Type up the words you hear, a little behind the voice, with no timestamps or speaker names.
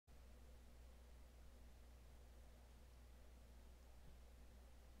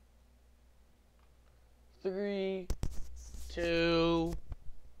3, 2,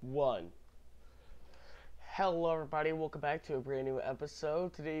 1. Hello everybody, welcome back to a brand new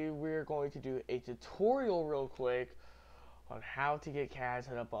episode. Today we're going to do a tutorial real quick on how to get CAD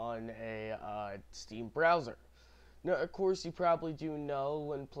set up on a Steam browser. Now of course you probably do know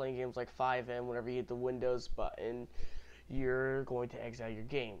when playing games like 5M, whenever you hit the Windows button, you're going to exit out your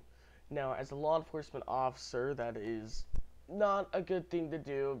game. Now as a law enforcement officer, that is not a good thing to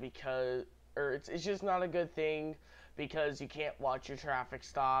do because it's just not a good thing because you can't watch your traffic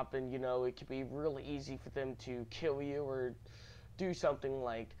stop, and you know it can be really easy for them to kill you or do something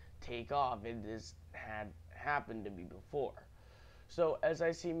like take off. It has had happened to me before. So as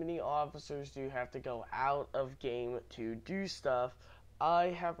I see many officers do have to go out of game to do stuff, I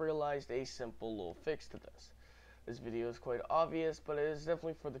have realized a simple little fix to this. This video is quite obvious, but it is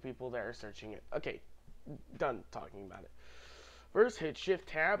definitely for the people that are searching it. Okay, done talking about it. First, hit Shift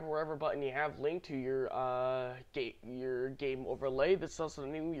Tab or wherever button you have linked to your game overlay. This is also the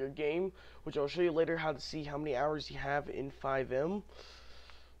name of your game, which I'll show you later how to see how many hours you have in 5M.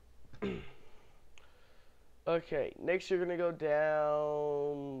 Okay, next you're gonna go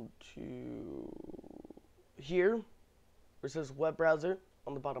down to here, where it says Web Browser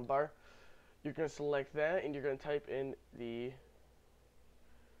on the bottom bar. You're gonna select that, and you're gonna type in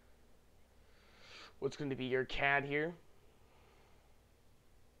what's going to be your CAD here.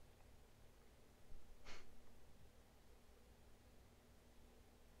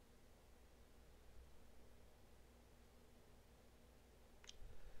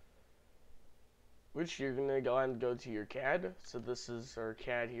 Which you're going to go ahead and go to your CAD. So this is our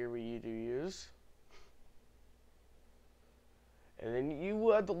CAD here we do use. And then you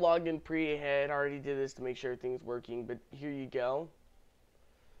will have to log in pre-ahead. I already did this to make sure everything's working, but here you go.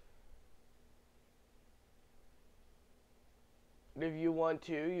 If you want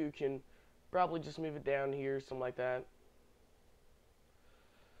to, you can probably just move it down here, something like that.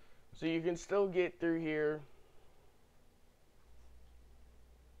 So you can still get through here.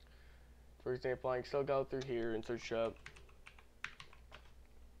 For example, I can still go through here and search up.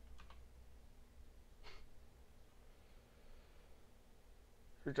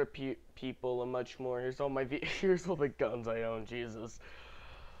 Here's our people and much more. Here's all my here's all the guns I own. Jesus.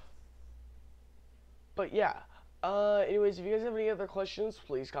 But yeah. Anyways, if you guys have any other questions,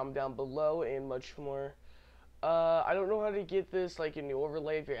 please comment down below and much more. I don't know how to get this like in the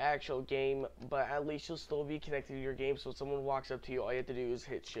overlay of your actual game, but at least you'll still be connected to your game. So if someone walks up to you, all you have to do is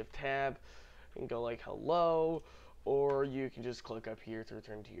hit Shift Tab and go like hello, or you can just click up here to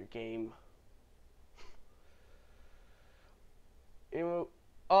return to your game. Anyway,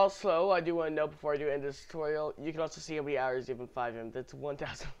 also, I do want to know before I do end this tutorial, you can also see how many hours you have in 5M. That's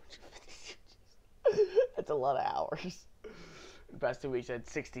 1,150. That's a lot of hours. The past 2 weeks, I had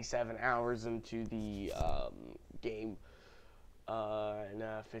 67 hours into the game in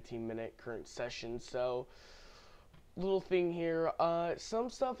a 15-minute current session. So, little thing here, some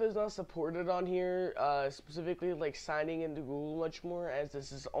stuff is not supported on here, specifically like signing into Google much more, as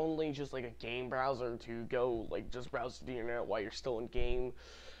this is only just like a game browser to go like just browse the internet while you're still in game.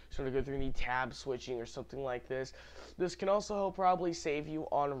 So to go through any tab switching or something like this. This can also help probably save you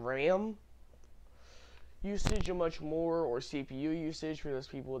on RAM usage and much more, or CPU usage for those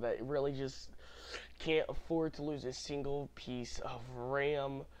people that really just can't afford to lose a single piece of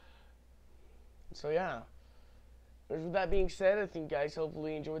RAM. So yeah. With that being said, I think you guys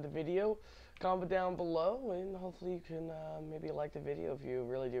hopefully enjoyed the video. Comment down below, and hopefully you can maybe like the video if you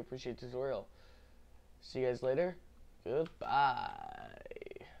really do appreciate the tutorial. See you guys later. Goodbye.